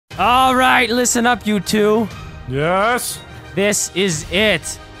All right, listen up, you two. Yes? This is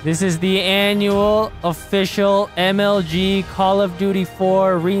it. This is the annual official MLG Call of Duty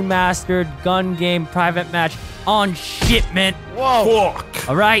 4 Remastered gun game private match on shipment. Whoa. Fuck.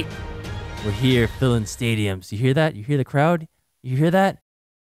 All right. We're here filling stadiums. You hear that? You hear the crowd? You hear that?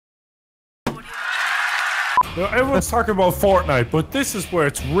 Everyone's talking about Fortnite, but this is where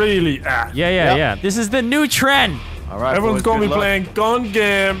it's really at. Yeah. This is the new trend. All right, Everyone's going to be playing gun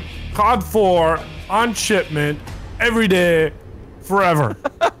game, COD4, on shipment, every day, forever.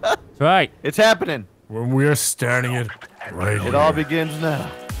 That's right. It's happening. When we are starting it right It all begins now.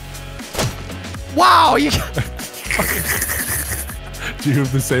 Wow! You Do you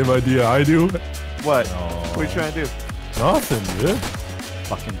have the same idea I do? What? What are you trying to do? Nothing, dude.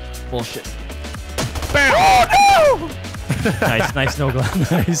 fucking bullshit. Bam! Oh no! Nice, Nogla.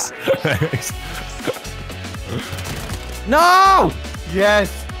 Nice. Thanks. No!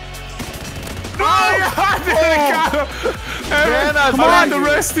 Yes. No! I got him! Man, Evan, come I on, need the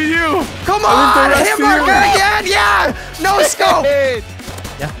rest of you! Come I on! need the rest of you. Hamburger again! Yeah! No scope! Hey.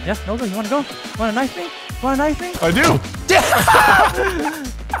 Yeah, Nogla, you wanna go? You wanna knife me? You wanna knife me? I do!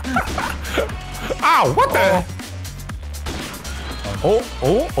 Ow! What the?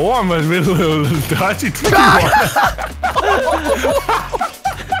 Oh, I'm a little dodgy tricky one.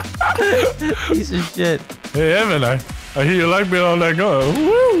 Piece of shit. Hey, Evan, I hear you like being on that gun.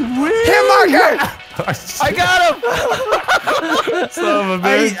 Woo-wee. Hamburger! I got him! Son of a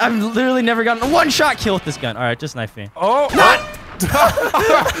bitch. I've literally never gotten a one-shot kill with this gun. All right, just knife me. Oh, what?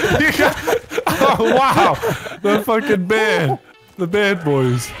 Oh, wow. The fucking band. The band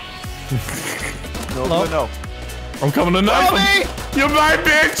boys. No. I'm coming to knife him. You my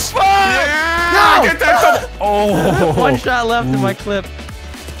bitch! Yeah! No! Get that Oh! One shot left in my clip.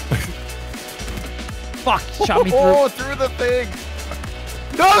 Fuck! Shot me through. Oh, through the thing.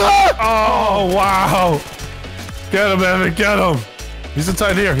 No! Oh, wow! Get him, Evan, get him! He's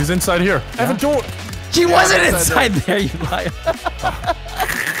inside here. He's inside here. Yeah. Evan, don't! She wasn't inside there, you liar.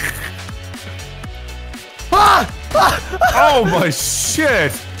 Oh my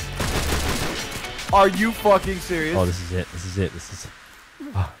shit! Are you fucking serious? Oh, this is it. This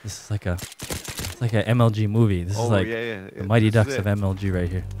is like a MLG movie. This is like the Mighty Ducks of MLG right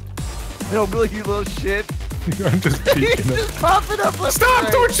here. No, Billy, you little shit. I'm just peeking him. Just popping up left Stop! and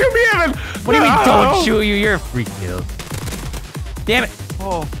right. Don't shoot me, Evan! What do you mean, don't shoot you? You're a freak, kid. Damn it!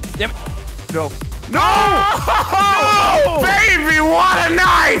 Oh, Damn it! no. No! Oh, baby, what a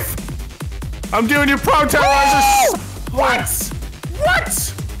knife! I'm giving you pro terrorizers. What? What?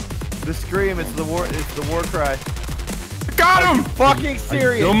 The scream, it's the war cry. Got him! Fucking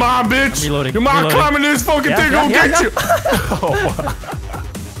serious. Your mom, bitch! I'm reloading. Your mom Reloading. climbing this fucking thing gonna get you!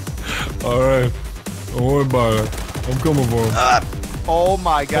 Alright. Don't worry about it. I'm coming for him. Oh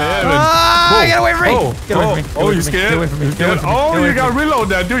my god. Hey, Evan. Get away from me! Get away from me! Oh, you scared? Get away from me! Get away from me! Oh, you gotta reload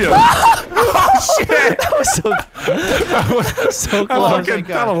that, do you? Oh, shit! That was so I close. fucking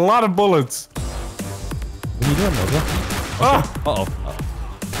got a lot of bullets. What are you doing, Nogla? Oh,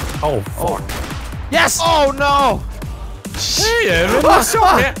 oh, fuck. Yes! Oh no! Hey, Evan, what's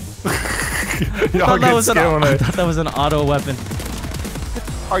up, man? I Y'all thought get scared when I thought that was an auto weapon.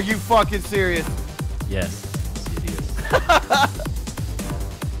 Are you fucking serious? Yes.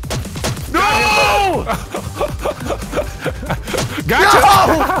 No! Gotcha!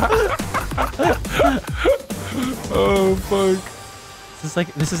 Oh, fuck.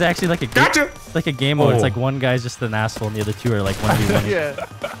 This is actually like a game. Gotcha! It's like a game where it's like one guy's just an asshole and the other two are like 1v1. Yeah.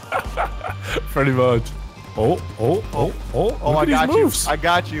 Pretty much. Oh, I got you. I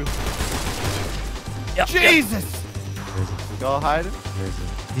got you. Yep, Jesus! Where is he? Y'all hiding? Where is he?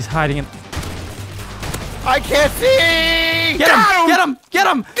 He's hiding in. I can't see! Get him! Get him! Get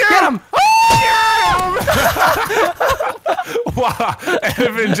him! Get him! Wow,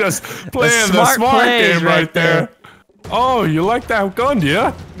 Evan just playing the smart smart plays game right there. Oh, you like that gun,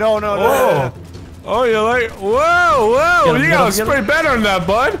 yeah? No. Oh, you like? Whoa! You gotta spray better than that,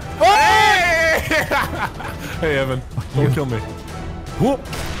 bud. Hey! Hey, Evan, don't kill me. Whoop!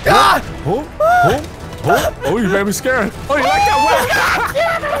 Ah! Oh, you made me scared. Oh, you like that weapon?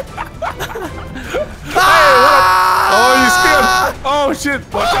 Oh, you scared? Oh shit!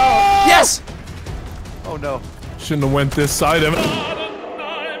 Watch out! Yes! Oh no. Shouldn't have went this side, Evan.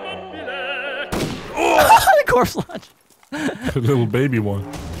 Corpse launch. The little baby one.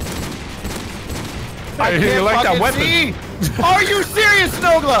 I Hey, can't you like that fucking weapon? see! Are you serious,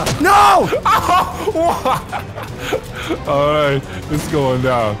 Nogla? No! All right, it's going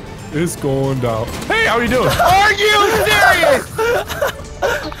down. is going down. Hey, how you doing? Are you serious?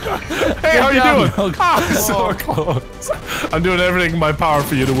 Hey, how you doing? Nogla. Ah, so close. I'm doing everything in my power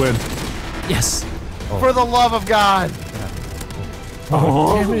for you to win. Yes. For the love of God.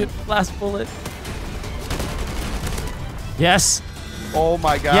 Oh, damn it. Last bullet. Yes. Oh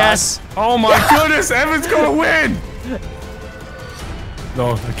my God. Yes. Oh my goodness, Evan's gonna win.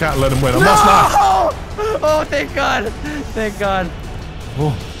 No, I can't let him win. I must not. Oh, thank God. Thank God.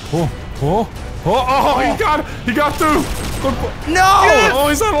 Oh, he got through. No. Yes. Oh,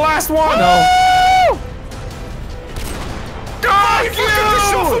 he's on the last one. No. God, the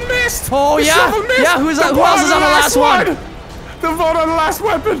shovel missed. Oh, The yeah. shovel missed. Yeah, who else is on the last one? The vote on the last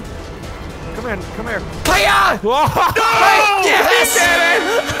weapon. Come here. Come here. Hiya! Oh, Yes!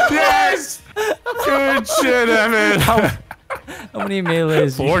 Yes! Good shit, Evan. How many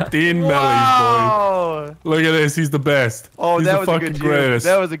melees? 14 melees, Oh. boy. Look at this. He's the best. Oh, He's that the was a fucking good greatest.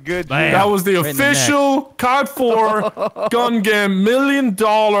 That was a good. Bam. That was the Right in the official COD4 gun game $1 million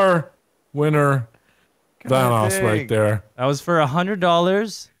winner. Thanos dang. right there. That was for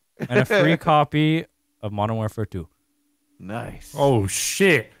 $100 and a free copy of Modern Warfare 2. Nice. Oh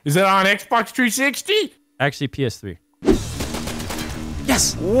shit! Is it on Xbox 360? Actually, PS3.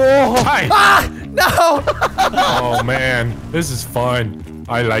 Yes! Whoa! Hi! Ah! No! Oh man, this is fun.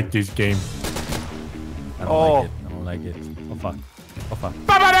 I like this game. I don't like it. I don't like it. Oh fuck. Oh fuck.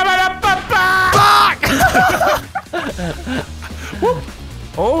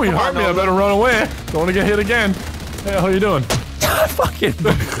 Oh, you hurt me. I better run away. Don't want to get hit again. Hey, how you doing? Fucking.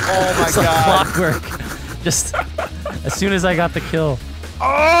 Oh my Some God. clockwork. Just as soon as I got the kill.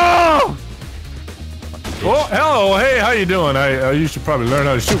 Oh! Oh, hello. Hey, how you doing? You should probably learn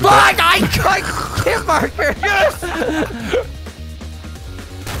how to shoot. with that. Fuck! I hit marker. Yes.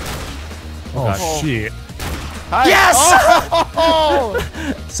 Oh shit! Hi. Yes! Oh.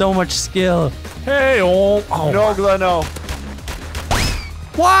 So much skill. Hey, oh, Nogla, no.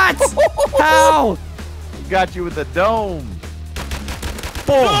 What? How? Got you with the dome.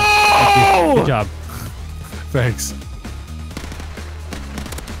 Boom. Oh! Good job. Thanks.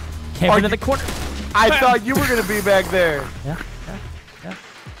 Came into the corner. I thought you were gonna be back there. Yeah.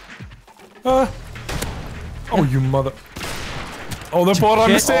 Oh, you mother! Oh, they're both on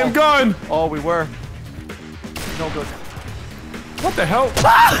the Shit. same gun. Oh, we were. Nogla. What the hell? I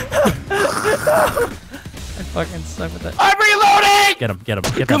fucking suck with that. I'm reloading. Get him. Get him.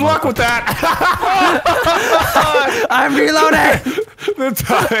 Get Good that luck with that. I'm reloading.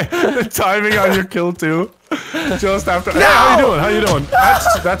 The timing on your kill too. Just after. Hey, how you doing? How you doing?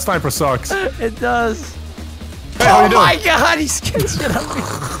 That sniper sucks. Hey, It does. how you doing? Oh my God, he scared shit out of me.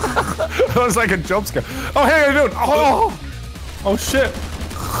 That was like a jump scare. Oh, hey, how you doing? Oh, oh shit.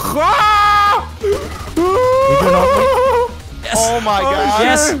 Ah! Yes. Oh my God.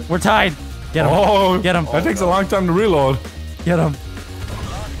 Yes, we're tied. Get him. Oh, Get him. That takes a long time to reload. Get him.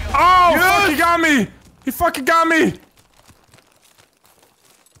 Oh, fuck, he got me. He fucking got me.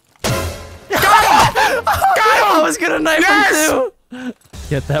 I was gonna knife Yes! him too.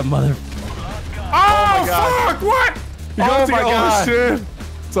 Get that mother. Oh, God. fuck, what? You got to my God. shit.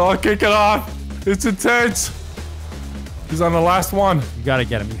 It's all kicking off. It's intense. He's on the last one. You gotta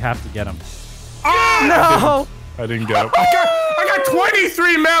get him. You have to get him. Oh, No. I didn't get him. I got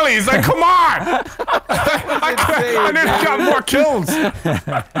 23 melees. Like, come on. I need to got more kills.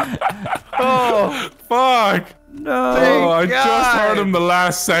 Oh, fuck. No. Oh, I God. just heard him the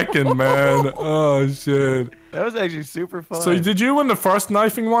last second, man. Oh, shit. That was actually super fun. So did you win the first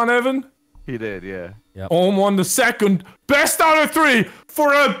knifing one, Evan? He did, yeah. Owen won the second. Best out of 3 for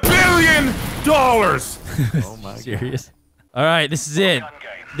 $1 billion. Oh my God. Serious. All right, this is it.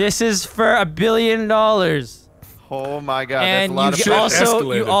 This is for $1 billion. Oh my God. And that's a lot of shit. you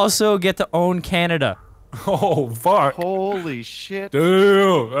escalated. also get to own Canada. Oh, fuck. Holy shit.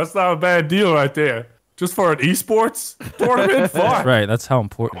 Dude, that's not a bad deal right there. Just for an esports tournament? Fuck. Right, that's how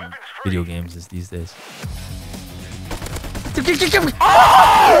important video games is these days.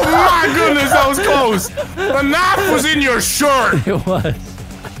 Oh my goodness, that was close. The knife was in your shirt. It was.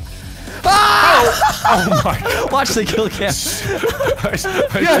 Oh my God. Watch the kill cam. I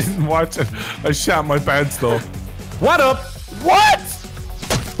didn't watch it. I shot my pants though. What up? What?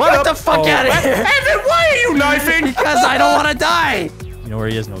 Get the fuck out of here. Evan, why are you knifing? Because I don't want to die. You know where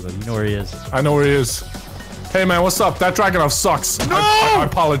he is, Nogla. You know where he is. I know where he is. Hey man, what's up? That Dragunov sucks. No! I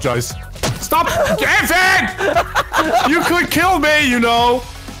apologize. Stop! Evan! You could kill me, you know.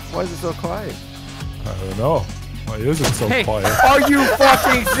 Why is it so quiet? I don't know. Why is it so Hey. quiet? Are you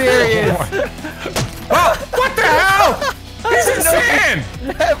fucking serious? Oh, what the hell? He's insane!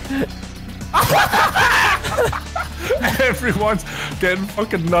 Everyone's getting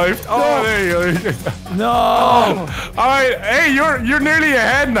fucking knifed. Oh, there you go. No. All right. Hey, you're nearly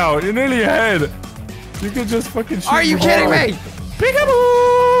ahead now. You're nearly ahead. You can just fucking shoot. Are you kidding me?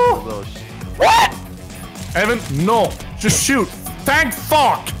 Peekaboo! What? Evan, no. Just shoot. Thank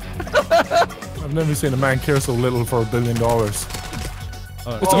fuck. I've never seen a man care so little for $1 billion. It's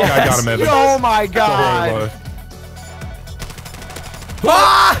okay, I got him, Evan. Oh my Don't worry about god. it.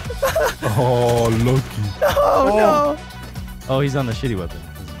 Oh, lucky. Oh no. Oh, he's on the shitty weapon.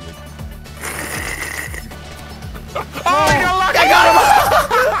 Oh, you got lucky.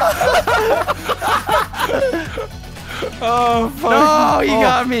 Oh, fuck. No, you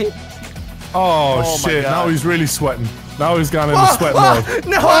got me. Oh, my shit. God. Now he's really sweating. Now he's gone into sweat mode.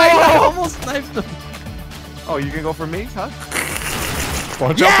 No, I almost knifed him. Oh, you can go for me, huh?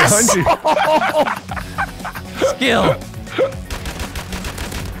 Watch Yes! out behind you. Skill.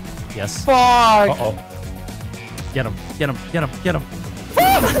 Yes. Fuck. Uh-oh. Get him. Get him. Get him. Get him.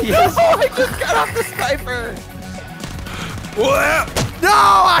 Yes. Oh, I just got off the sniper.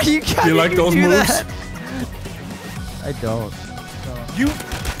 No, you can't. You like those moves? That? I don't. You.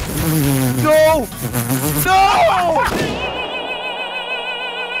 No. No.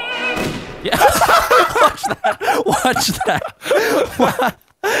 Yeah. Watch that.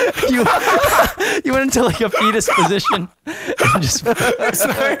 You went into like a fetus position and just. It's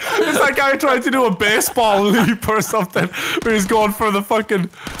like guy trying to do a baseball leap or something, where he's going for the fucking.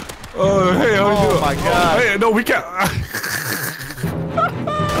 Oh, hey, how you doing? Oh my god. Hey, no, we can't.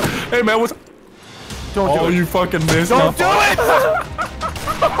 Hey, man, what's? Don't do it. You fucking missed. Don't do it.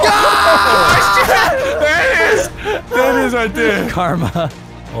 There it is. There it is right there. Karma.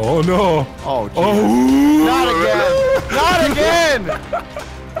 Oh no. Oh, geez. Oh. Not again. Not again.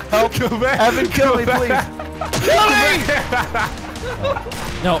 Help. Come back. Evan, kill me, please. Kill me.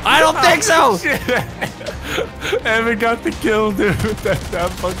 No, I don't think so. Shit. Evan got the kill, dude.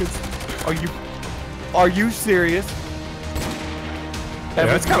 That fucking. Are you serious? Yeah,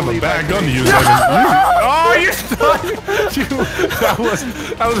 that's kind of a bad gun to use. No! Oh, you that was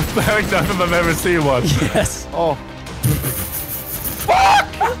a bad gun if I've ever seen one. Yes. Oh. Fuck!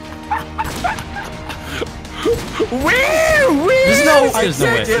 There's no way.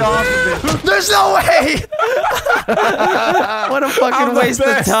 Get off of it. There's no way. What a fucking waste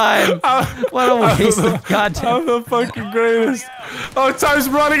of time. What a waste of goddamn. I'm the fucking greatest. Oh, time's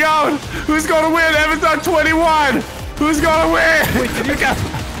running out. Who's gonna win? Evan's on 21. Who's gonna win? Wait, did you get?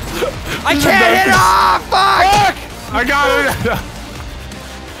 I can't hit off. Fuck. I got it.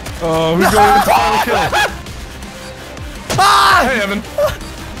 Oh, who's going to the final kill? Ah! Hey, Evan.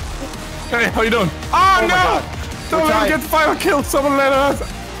 Hey, how you doing? Oh, my no! God. Don't let him get the final kill. Someone let us.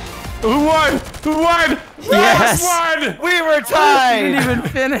 Who won? Who won? Yes. Valos won. We were I tied. didn't even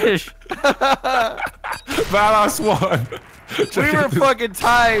finish. Valos won. We were fucking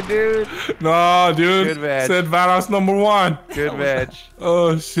tied, dude. No, dude. Good match. Said Valos #1. Good match.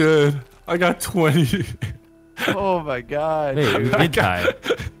 Oh shit! I got 20. Oh my god. Wait, we did tie.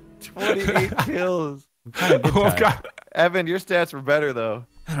 28 kills. Oh god, Evan, your stats were better though.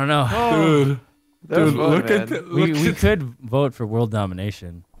 I don't know. dude. That was Dude, fun, look man. at the, We look at could vote for world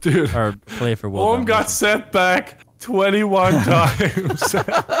domination dude. or play for world Ohm got domination. set back 21 times.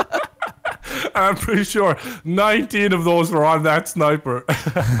 I'm pretty sure 19 of those were on that sniper.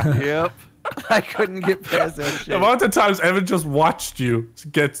 Yep. I couldn't get past that shit. The amount of times Evan just watched you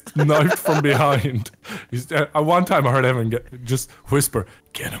get knifed from behind. One time I heard Evan just whisper,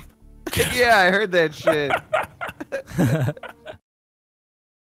 "Get him." Get him. Yeah, I heard that shit.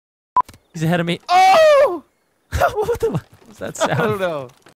 He's ahead of me. Oh! What the? What's that I don't sound? know.